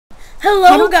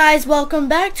Hello guys, welcome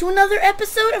back to another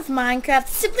episode of Minecraft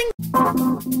Sibling.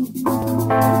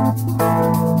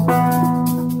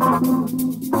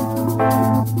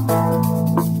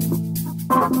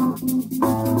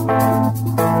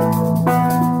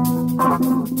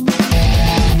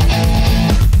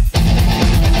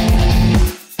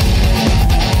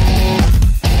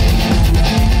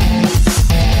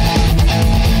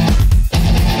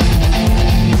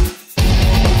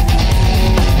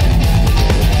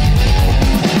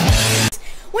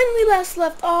 Last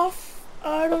left off,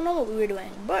 I don't know what we were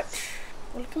doing, but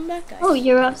welcome back, guys. Oh,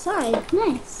 you're outside.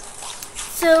 Nice.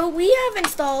 So we have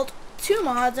installed 2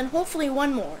 mods and hopefully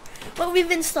 1 more. What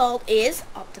we've installed is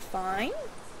Optifine.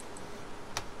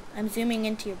 I'm zooming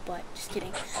into your butt. Just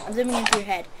kidding. I'm zooming into your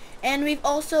head. And we've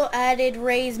also added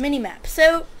Ray's minimap.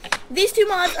 So these 2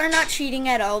 mods are not cheating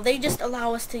at all. They just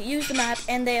allow us to use the map,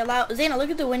 and they allow Zayna,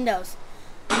 look at the windows.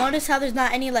 Notice how there's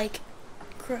not any like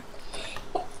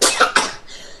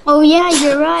Oh yeah,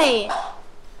 you're right.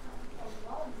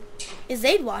 Is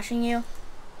Zayd watching you?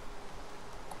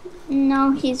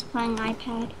 No, he's playing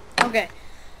iPad. Okay.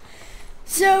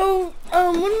 So,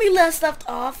 when we last left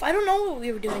off, I don't know what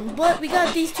we were doing, but we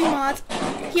got these 2 mods.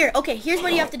 Here, okay, here's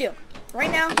what you have to do.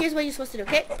 Right now, here's what you're supposed to do,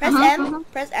 okay? Press M,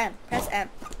 press M, press M.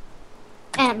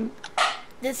 M.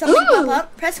 Did something pop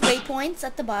up? Press waypoints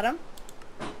at the bottom.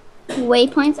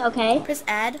 Waypoints, okay. Press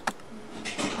add.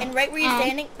 And right where you're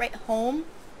standing, write home.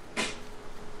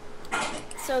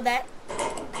 So that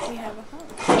we have a home.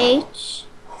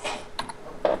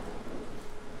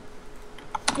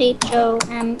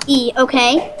 H-O-M-E,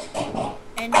 okay.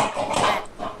 And that.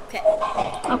 Okay.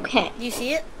 Okay. Do you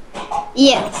see it?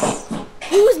 Yes.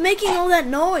 Who's making all that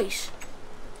noise?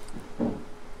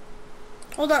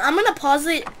 Hold on, I'm gonna pause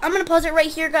it. I'm gonna pause it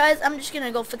right here, guys. I'm just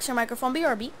gonna go fix her microphone.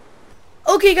 BRB.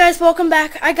 Okay, guys, welcome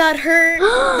back. I got her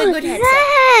the good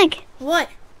headset. Zach! What?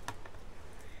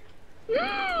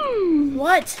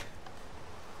 What?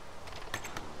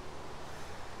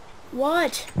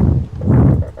 What?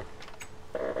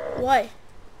 What?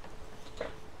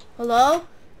 Hello?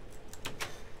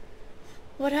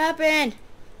 What happened?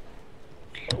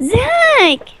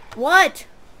 Zach! What?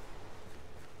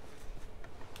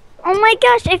 Oh my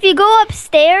gosh, if you go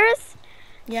upstairs,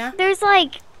 Yeah? there's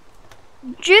like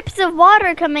drips of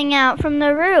water coming out from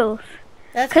the roof.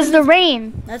 That's Because the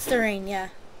rain. That's the rain, yeah.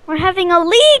 We're having a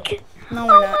leak. No,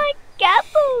 we're not. Oh my god.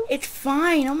 It's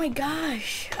fine. Oh my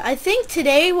gosh. I think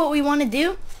today what we want to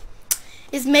do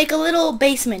is make a little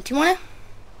basement. You want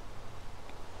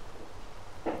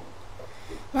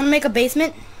to make a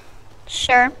basement?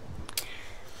 Sure.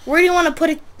 Where do you want to put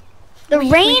it? The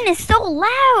rain is so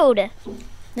loud.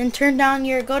 Then turn down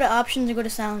your, go to options and go to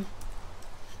sound.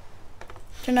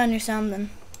 Turn down your sound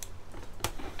then.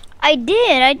 I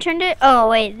did. I turned it. Oh,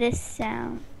 wait. This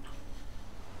sound.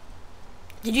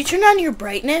 Did you turn on your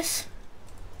brightness?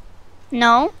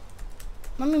 No.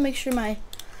 Let me make sure my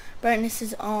brightness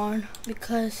is on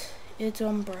because it's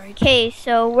on bright. Okay,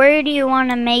 so where do you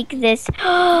want to make this?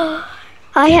 I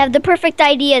have the perfect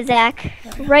idea, Zach.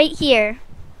 Right here.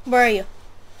 Where are you?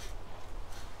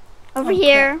 Over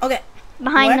here. Okay.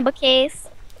 Behind the bookcase.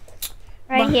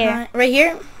 Right here. Right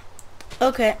here?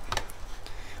 Okay.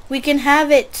 We can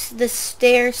have it, the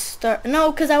stairs start.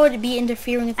 No, because I would be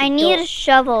interfering with the I need a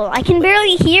shovel. I can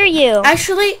barely hear you.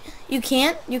 Actually, you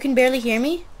can't. You can barely hear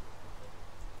me.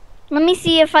 Let me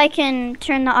see if I can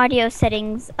turn the audio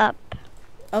settings up.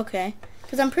 Okay.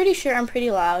 Because I'm pretty sure I'm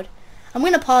pretty loud. I'm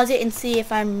going to pause it and see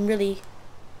if I'm really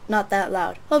not that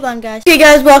loud. Hold on, guys. Okay,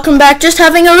 guys, welcome back. Just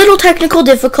having a little technical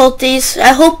difficulties.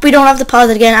 I hope we don't have to pause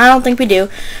it again. I don't think we do.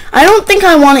 I don't think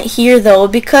I want it here, though,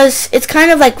 because it's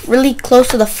kind of like really close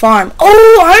to the farm.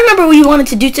 Oh, I remember what we wanted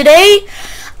to do today.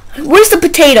 Where's the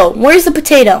potato? Where's the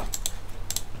potato?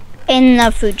 In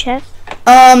the food chest.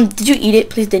 Did you eat it?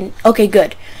 Please didn't. Okay,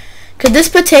 good. Cause this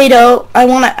potato, I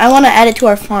wanna add it to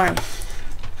our farm.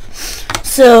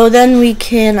 So then we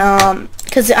can,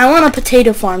 cause I want a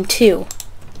potato farm too.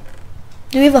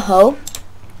 Do we have a hoe?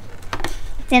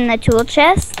 It's in the tool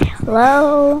chest.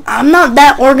 Hello. I'm not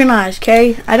that organized,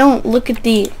 okay? I don't look at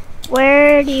the.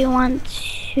 Where do you want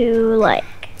to like?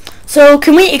 So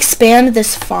can we expand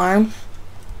this farm?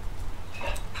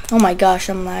 Oh my gosh,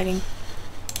 I'm lagging.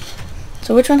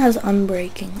 So which one has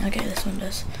unbreaking? Okay, this one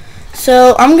does.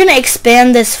 So I'm gonna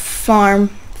expand this farm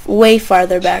way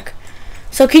farther back.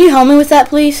 So can you help me with that,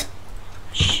 please?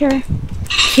 Sure.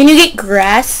 Can you get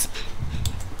grass?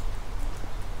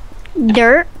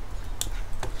 Dirt?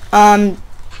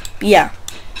 Yeah.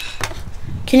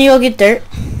 Can you go get dirt?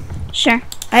 Sure.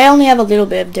 I only have a little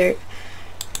bit of dirt.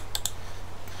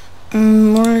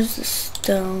 Where's this?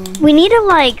 stone. We need to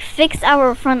like fix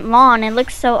our front lawn. It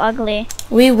looks so ugly.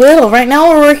 We will. Right now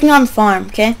we're working on farm,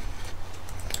 okay?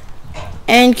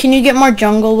 And can you get more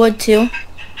jungle wood too?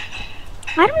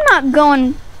 I'm not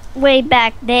going way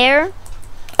back there.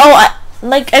 Oh,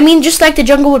 I mean just like the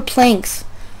jungle wood planks.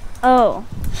 Oh.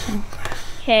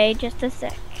 Okay, just a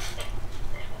sec.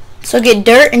 So get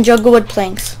dirt and jungle wood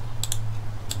planks.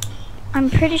 I'm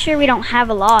pretty sure we don't have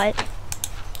a lot.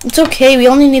 It's okay. We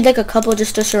only need like a couple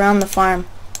just to surround the farm.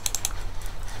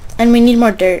 And we need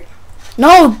more dirt.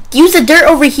 No, use the dirt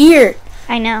over here.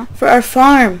 I know. For our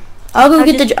farm. I'll go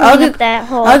get the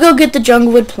I'll go get the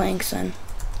jungle wood planks then.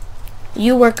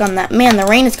 You work on that. Man, the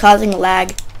rain is causing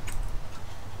lag.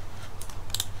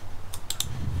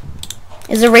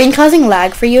 Is the rain causing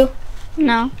lag for you?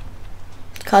 No.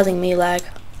 It's causing me lag.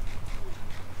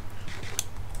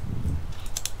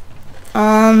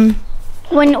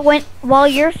 While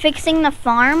you're fixing the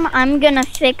farm, I'm gonna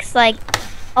fix like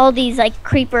all these like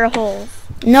creeper holes.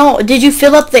 No, did you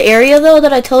fill up the area though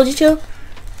that I told you to?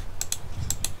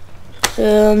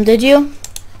 Did you?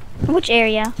 Which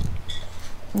area?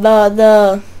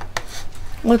 The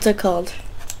what's it called?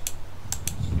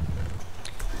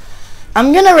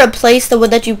 I'm gonna replace the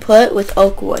wood that you put with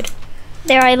oak wood.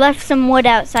 There, I left some wood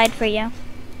outside for you.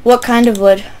 What kind of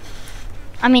wood?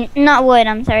 I mean, not wood,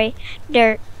 I'm sorry.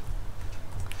 Dirt.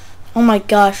 Oh my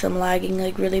gosh, I'm lagging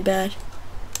like really bad.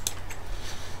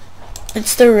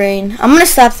 It's the rain. I'm gonna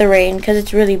stop the rain because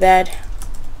it's really bad.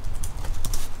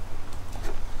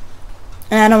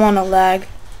 And I don't want to lag.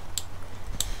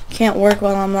 Can't work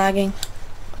while I'm lagging.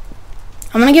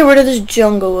 I'm gonna get rid of this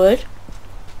jungle wood.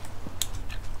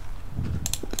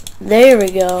 There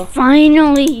we go.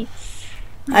 Finally.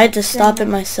 I had to stop it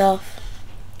myself.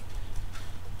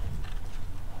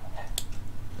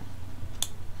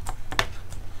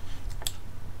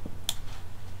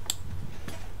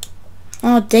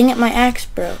 Oh, dang it, my axe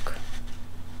broke.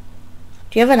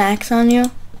 Do you have an axe on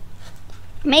you?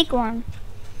 Make one.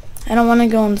 I don't want to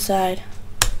go inside.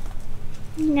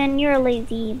 Then you're a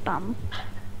lazy bum.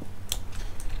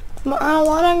 But I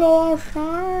want to go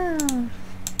outside.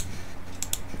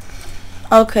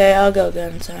 Okay, I'll go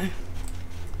inside.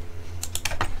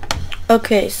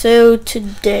 Okay, so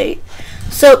today.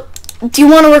 So, do you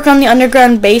want to work on the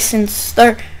underground base and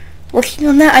start working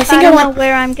on that? I think I don't want know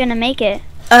where I'm gonna make it.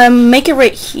 Make it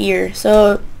right here.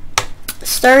 So,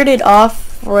 start it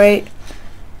off right.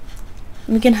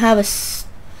 We can have a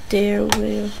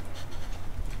stairway.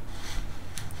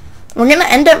 We're gonna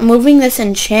end up moving this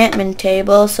enchantment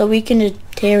table, so we can just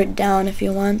tear it down if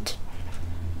you want.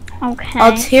 Okay.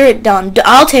 I'll tear it down.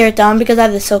 I'll tear it down because I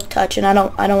have the silk touch, and I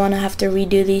don't want to have to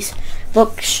redo these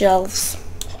bookshelves.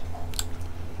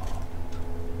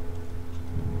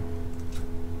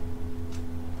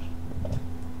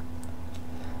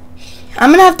 I'm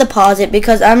gonna have to pause it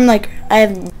because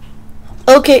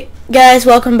Okay, guys,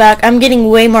 welcome back. I'm getting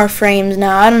way more frames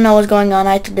now. I don't know what's going on.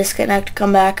 I had to disconnect,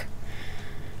 come back,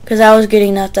 because I was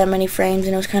getting not that many frames,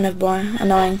 and it was kind of boring,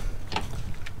 annoying.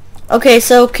 Okay,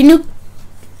 so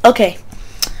Okay,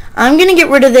 I'm gonna get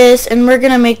rid of this, and we're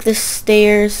gonna make the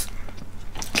stairs.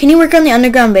 Can you work on the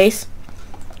underground base?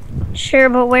 Sure,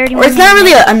 but where do you Or it's not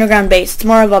really an underground base. It's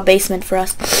more of a basement for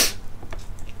us.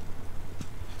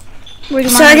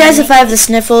 Sorry guys if I have the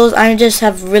sniffles. I just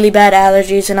have really bad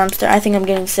allergies, and I think I'm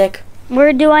getting sick.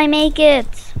 Where do I make it?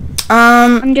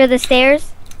 Under the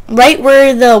stairs? Right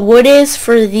where the wood is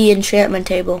for the enchantment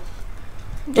table.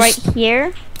 Right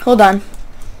here? Hold on.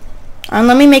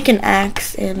 Let me make an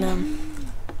axe and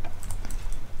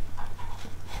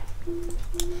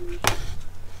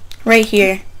right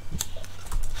here.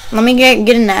 Let me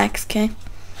get an axe, okay?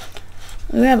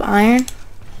 Do we have iron?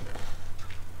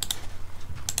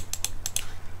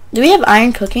 Do we have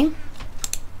iron cooking?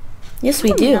 Yes,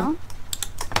 we do. Know.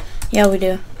 Yeah, we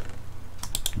do.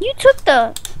 You took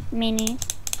the mini.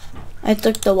 I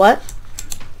took the what?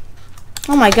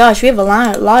 Oh my gosh, we have a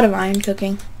lot of iron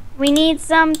cooking. We need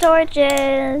some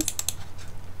torches.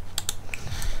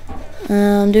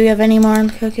 Do we have any more iron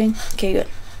cooking? Okay, good.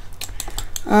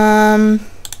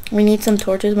 We need some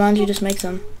torches. Why don't you just make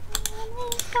some?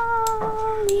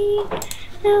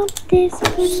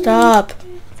 Stop.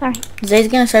 Sorry. Zay's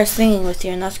gonna start singing with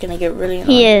you, and that's gonna get really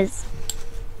annoying. He is.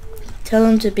 Tell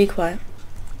him to be quiet.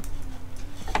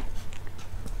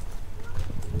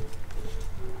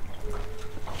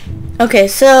 Okay,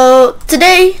 so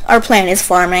today our plan is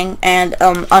farming and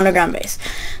underground base.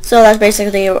 So that's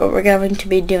basically what we're going to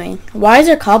be doing. Why is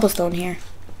there cobblestone here?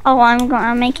 Oh,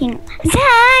 I'm making.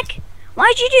 Zach,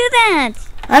 why'd you do that?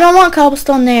 I don't want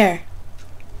cobblestone there.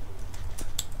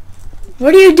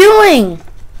 What are you doing?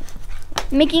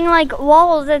 Making like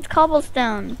walls, that's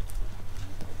cobblestone.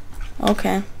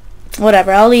 Okay.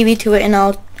 Whatever, I'll leave you to it and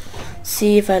I'll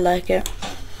see if I like it.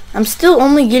 I'm still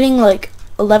only getting like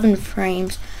 11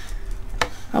 frames.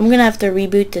 I'm gonna have to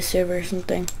reboot the server or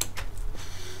something.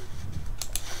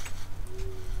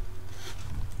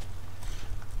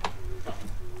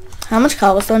 How much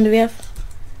cobblestone do we have?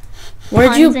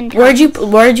 Where'd you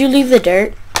leave the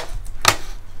dirt?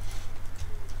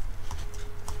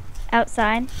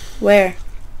 Outside. Where?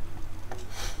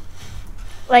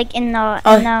 Like in the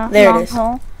there long it is.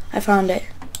 hole. I found it.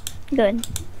 Good.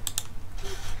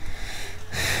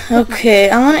 Okay,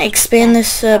 I want to expand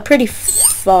this pretty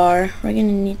far. We're gonna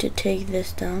need to take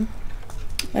this down.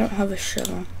 I don't have a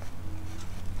shovel.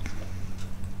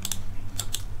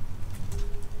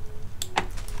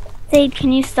 Zaid,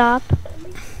 can you stop?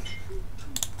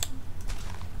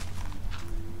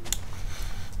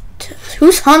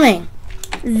 Who's humming?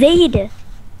 Zaid!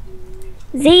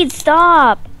 Zaid,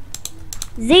 stop!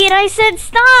 Zaid, I said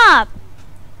stop!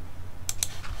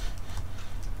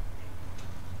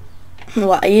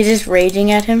 What, are you just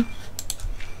raging at him?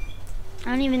 I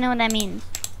don't even know what that means.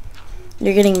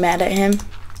 You're getting mad at him?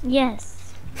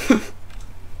 Yes.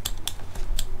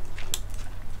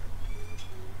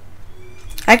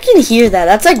 I can hear that.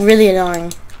 That's like really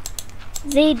annoying.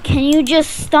 Zaid, can you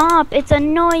just stop? It's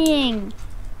annoying.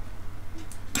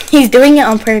 He's doing it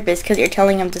on purpose because you're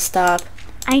telling him to stop.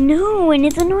 I know, and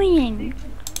it's annoying.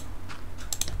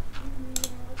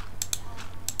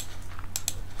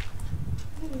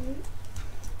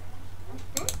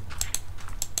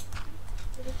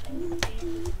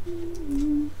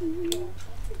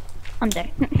 I'm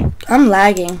there. I'm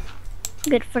lagging.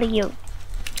 Good for you.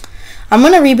 I'm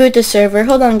gonna reboot the server.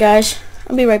 Hold on, guys.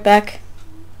 I'll be right back.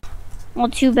 Well,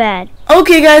 too bad.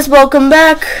 Okay, guys, welcome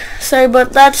back. Sorry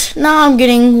about that. Now I'm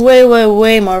getting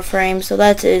way more frames, so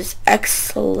that is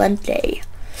excellent day.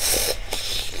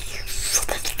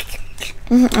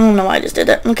 I don't know why I just did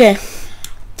that. Okay,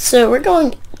 so we're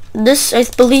going. I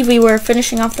believe we were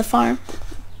finishing off the farm.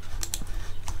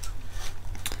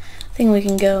 I think we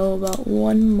can go about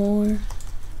one more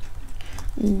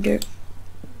dirt.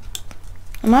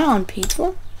 Am I on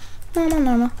peaceful? No, not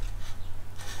normal.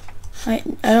 I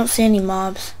don't see any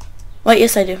mobs. Wait,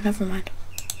 yes I do. Never mind.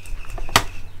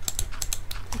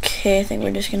 Okay, I think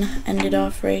we're just gonna end it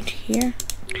off right here.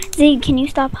 Zaid, can you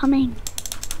stop humming?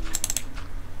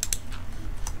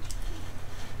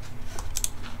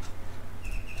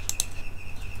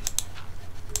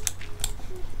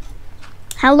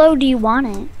 How low do you want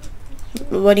it?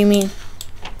 What do you mean?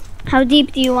 How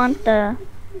deep do you want the...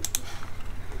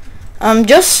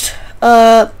 Just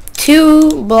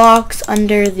 2 blocks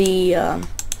under the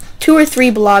 2 or 3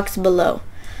 blocks below.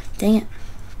 Dang it.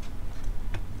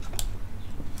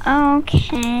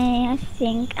 Okay, I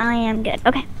think I am good.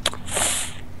 Okay.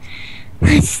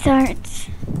 Let's start.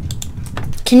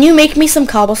 Can you make me some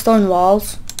cobblestone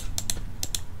walls?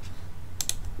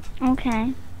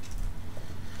 Okay.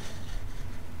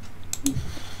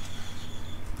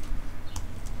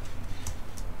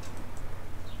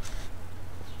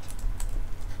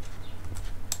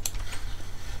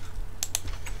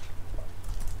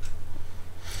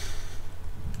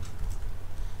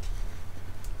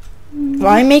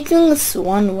 Why making this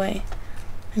one way?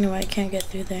 Anyway, I can't get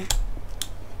through there.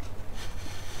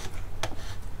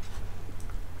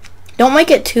 Don't make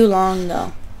it too long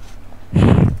though.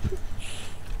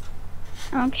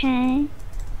 Okay.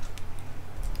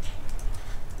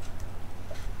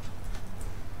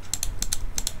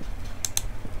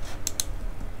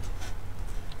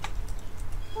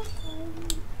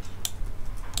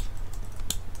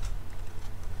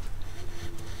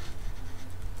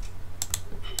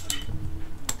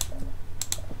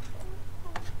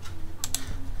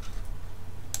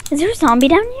 Is there a zombie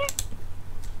down here?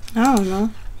 I don't know.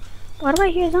 Why do I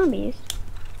hear zombies?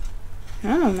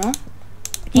 I don't know.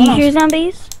 Do you hear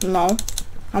zombies? No.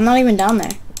 I'm not even down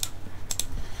there.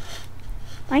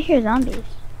 I hear zombies.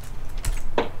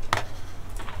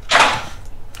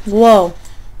 Whoa.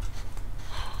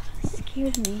 That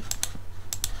scares me.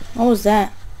 What was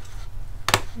that?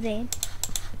 Zaid.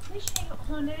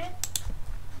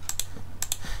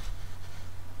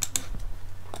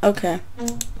 Okay.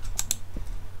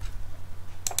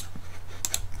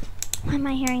 Why am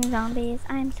I hearing zombies?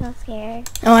 I'm so scared.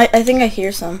 Oh, I think I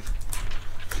hear some.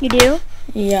 You do?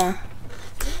 Yeah.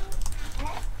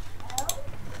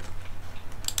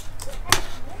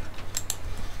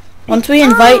 Once we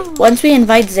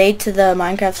invite Zaid to the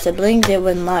Minecraft siblings, it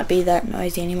will not be that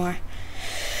noisy anymore.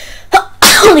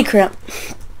 Holy crap.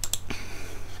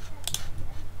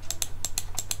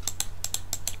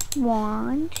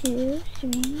 1, 2,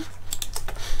 3.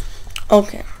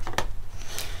 Okay.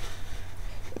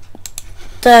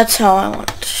 That's how I want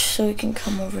it. So we can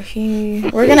come over here.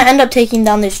 We're gonna end up taking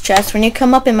down this chest. When you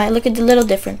come up, it might look a little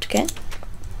different, okay?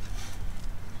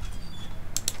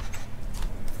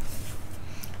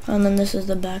 And then this is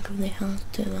the back of the house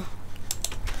too.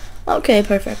 Okay,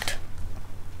 perfect.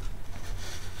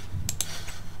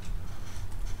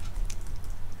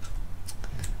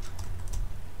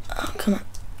 Oh, come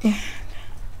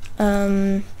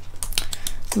on.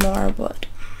 More wood.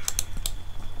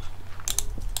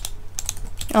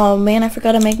 Oh man, I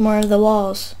forgot to make more of the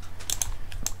walls.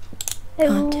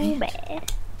 Oh, dang it.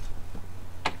 bad.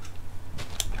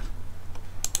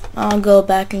 I'll go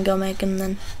back and go make them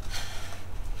then.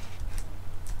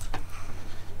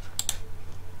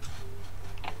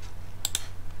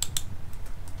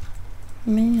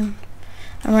 Man,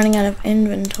 I'm running out of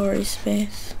inventory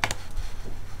space.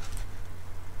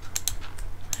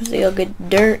 I have to go get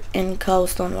dirt and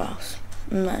cobblestone walls.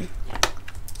 And then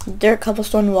dirt,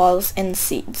 cobblestone walls, and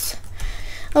seeds.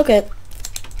 Okay.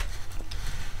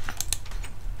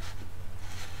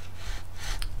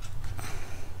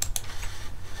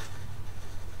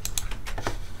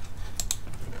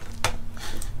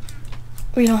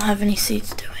 We don't have any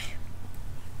seeds, do we?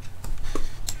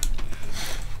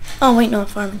 Oh wait, no,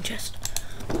 farming chest.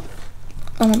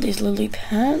 I want these lily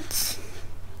pads.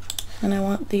 And I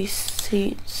want these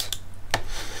seeds.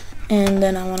 And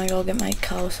then I want to go get my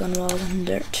cobblestone walls and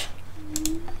dirt.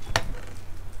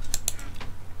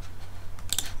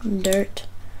 Dirt.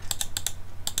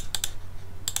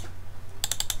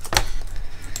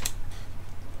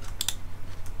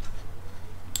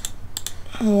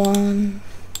 One.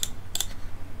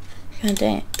 God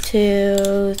dang it.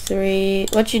 2, 3.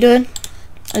 What you doing?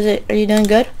 Are you doing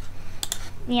good?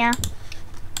 Yeah.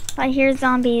 I hear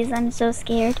zombies. I'm so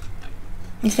scared.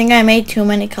 I think I made too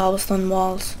many cobblestone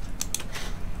walls.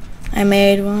 I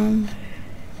made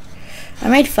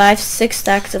 5, 6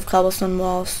 stacks of cobblestone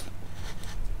walls.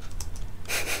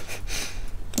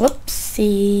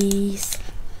 Whoopsies.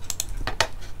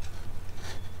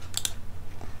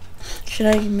 Should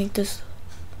I make this?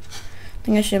 I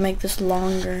think I should make this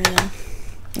longer then.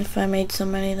 If I made so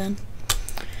many then.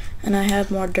 And I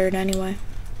have more dirt anyway.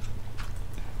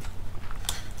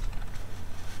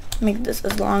 Make this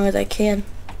as long as I can.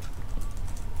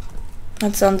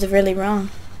 That sounds really wrong.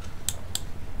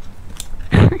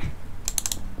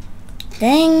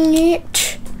 Dang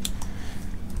it.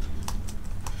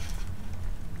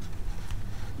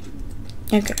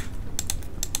 Okay.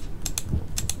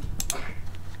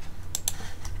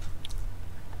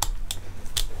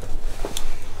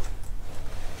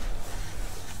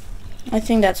 I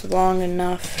think that's long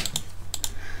enough.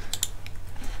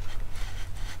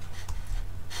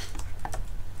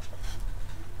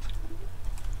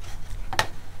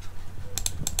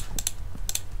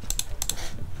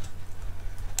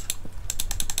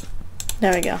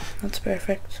 There we go. That's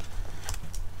perfect.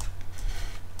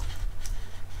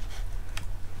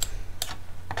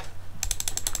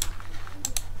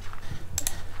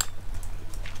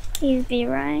 Please be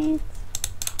right.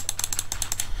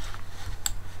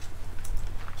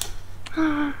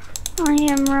 I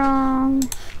am wrong.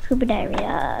 Scuba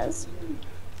diarrheas.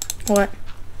 What?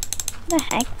 The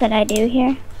heck did I do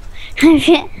here?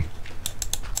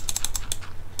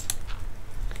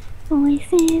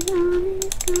 Voices on his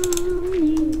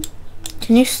calling.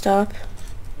 Can you stop?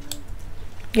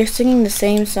 You're singing the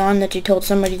same song that you told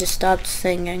somebody to stop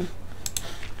singing.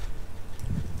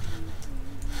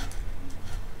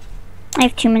 I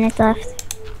have 2 minutes left.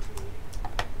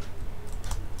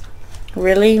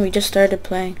 Really? We just started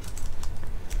playing.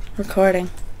 Recording.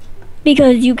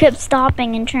 Because you kept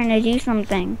stopping and trying to do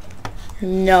something.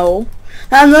 No.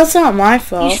 That's not my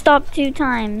fault. You stopped 2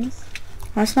 times.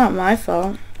 That's not my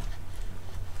fault.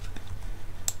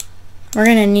 We're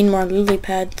gonna need more lily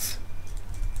pads.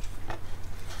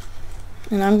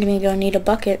 And I'm gonna go need a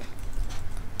bucket.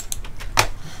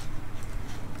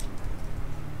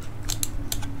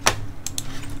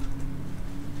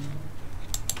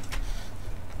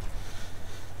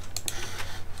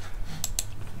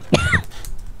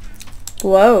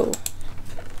 Whoa.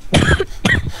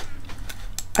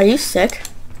 Are you sick?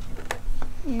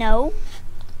 No.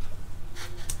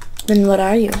 Then what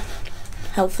are you?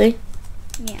 Healthy?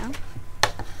 Yeah.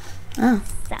 Oh,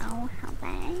 So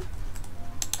healthy.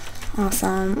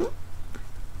 awesome.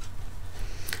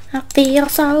 I feel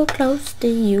so close to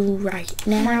you right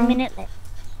now. 1 minute left.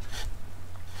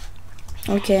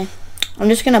 Okay. I'm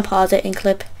just gonna pause it and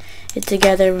clip it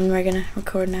together when we're gonna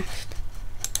record next.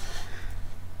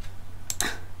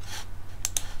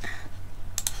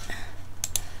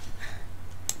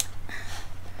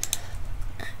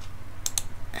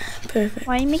 Perfect.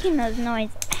 Why are you making those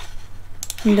noises?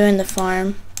 I'm doing the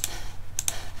farm.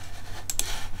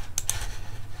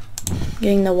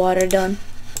 Getting the water done.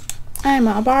 I'm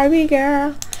a Barbie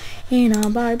girl in a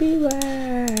Barbie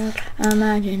world.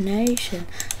 Imagination,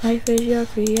 life is your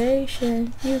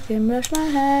creation. You can brush my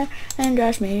hair and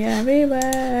dress me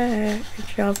everywhere.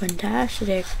 It's so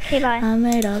fantastic. Okay, bye. I'm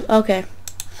made of. Okay.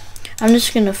 I'm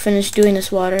just gonna finish doing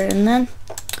this water and then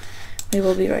we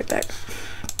will be right back.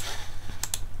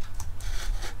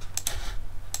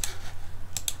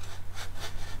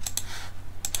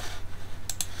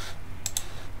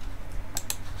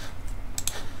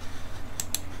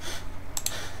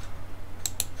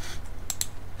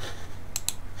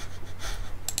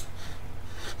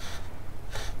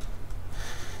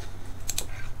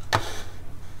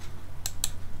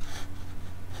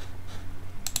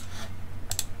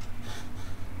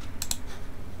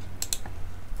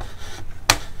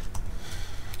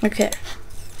 Okay.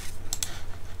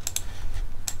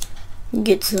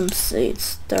 Get some seeds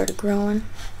started growing.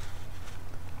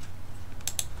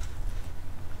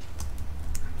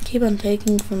 Keep on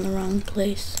taking from the wrong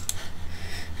place.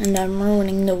 And I'm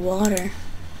ruining the water.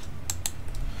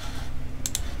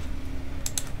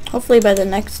 Hopefully by the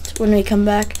next, when we come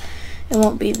back, it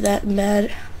won't be that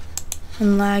bad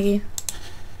and laggy.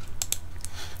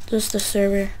 Just the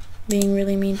server being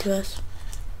really mean to us.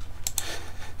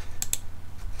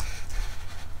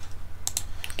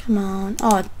 Come on.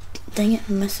 Oh, dang it,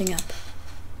 I'm messing up.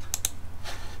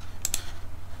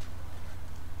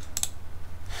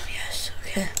 Yes,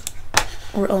 okay.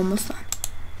 We're almost done.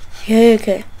 Yeah,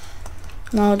 okay.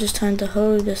 Now just time to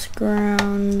hoe this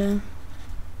ground.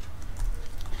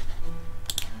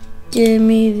 Give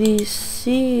me these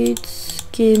seeds.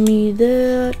 Give me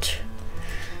that.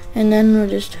 And then we'll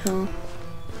just hoe.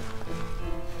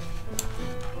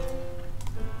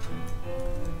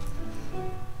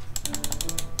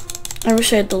 I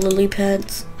wish I had the lily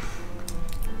pads.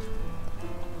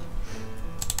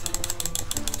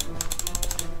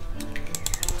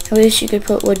 I wish you could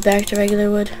put wood back to regular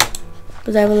wood.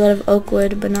 Because I have a lot of oak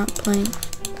wood, but not plank.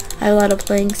 I have a lot of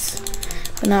planks,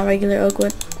 but not regular oak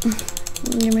wood.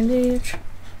 Give me that.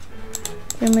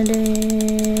 Give me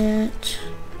that.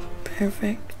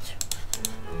 Perfect.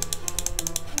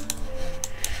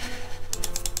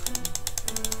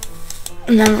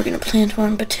 And then we're going to plant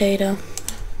one potato.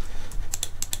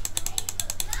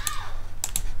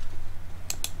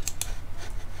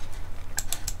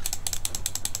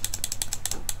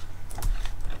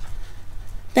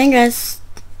 Thank guys.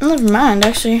 Never mind,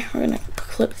 actually. We're gonna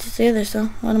clip this together, so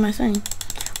what am I saying?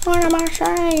 What am I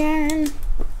saying?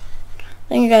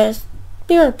 Thank you guys.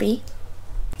 BRB.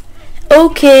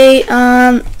 Okay,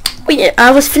 wait,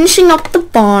 I was finishing up the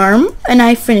farm, and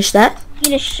I finished that. You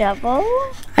need a shovel?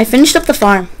 I finished up the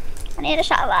farm. I need a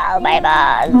shovel,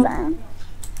 babies.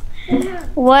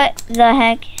 What the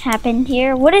heck happened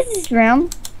here? What is this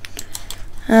room?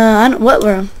 I don't, what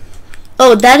room?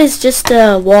 Oh, that is just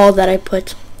a wall that I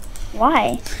put.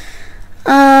 Why?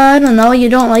 I don't know. You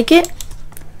don't like it?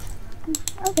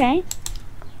 Okay.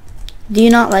 Do you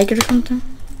not like it or something?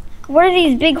 What are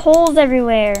these big holes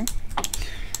everywhere?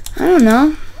 I don't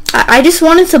know. I just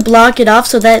wanted to block it off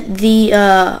so that the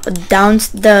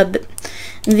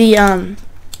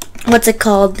what's it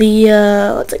called?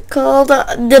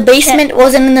 The basement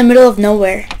wasn't in the middle of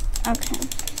nowhere. Okay.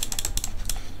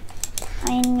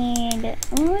 I need.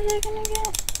 What was I gonna get?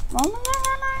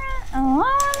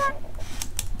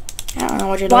 I don't know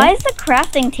what you're doing. Why is the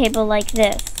crafting table like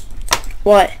this?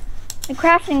 What? The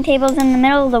crafting table's in the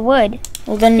middle of the wood.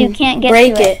 Well, then you can't get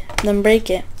break to it. Then break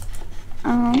it.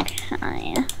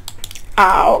 Okay.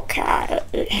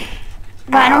 Okay.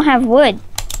 But I don't have wood.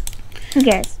 Who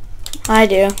cares? I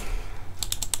do.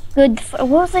 Good. What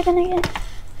was I gonna get?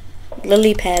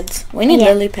 Lily pads. We need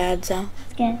lily pads, though.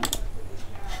 Yeah.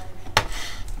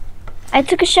 I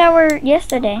took a shower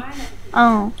yesterday.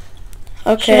 Oh.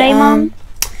 Okay. Should I, Mom?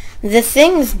 The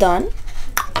thing's done.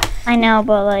 I know,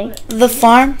 but like. The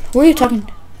farm. Who are you talking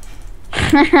to?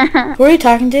 Who are you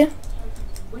talking to?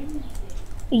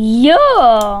 Yo!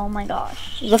 Oh my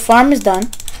gosh. The farm is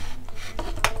done.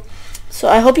 So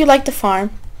I hope you like the farm.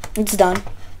 It's done.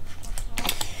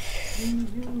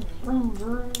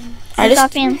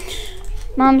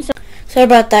 Mom, so sorry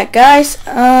about that, guys.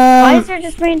 why is there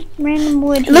just random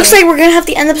wood It looks like we're gonna have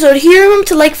to end the episode here. Remember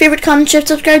to like, favorite, comment, share,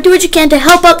 subscribe, do what you can to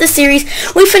help out this series.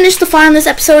 We finished the farm this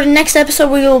episode, and next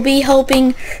episode we will be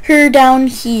helping her down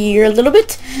here a little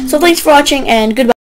bit. So thanks for watching, and goodbye.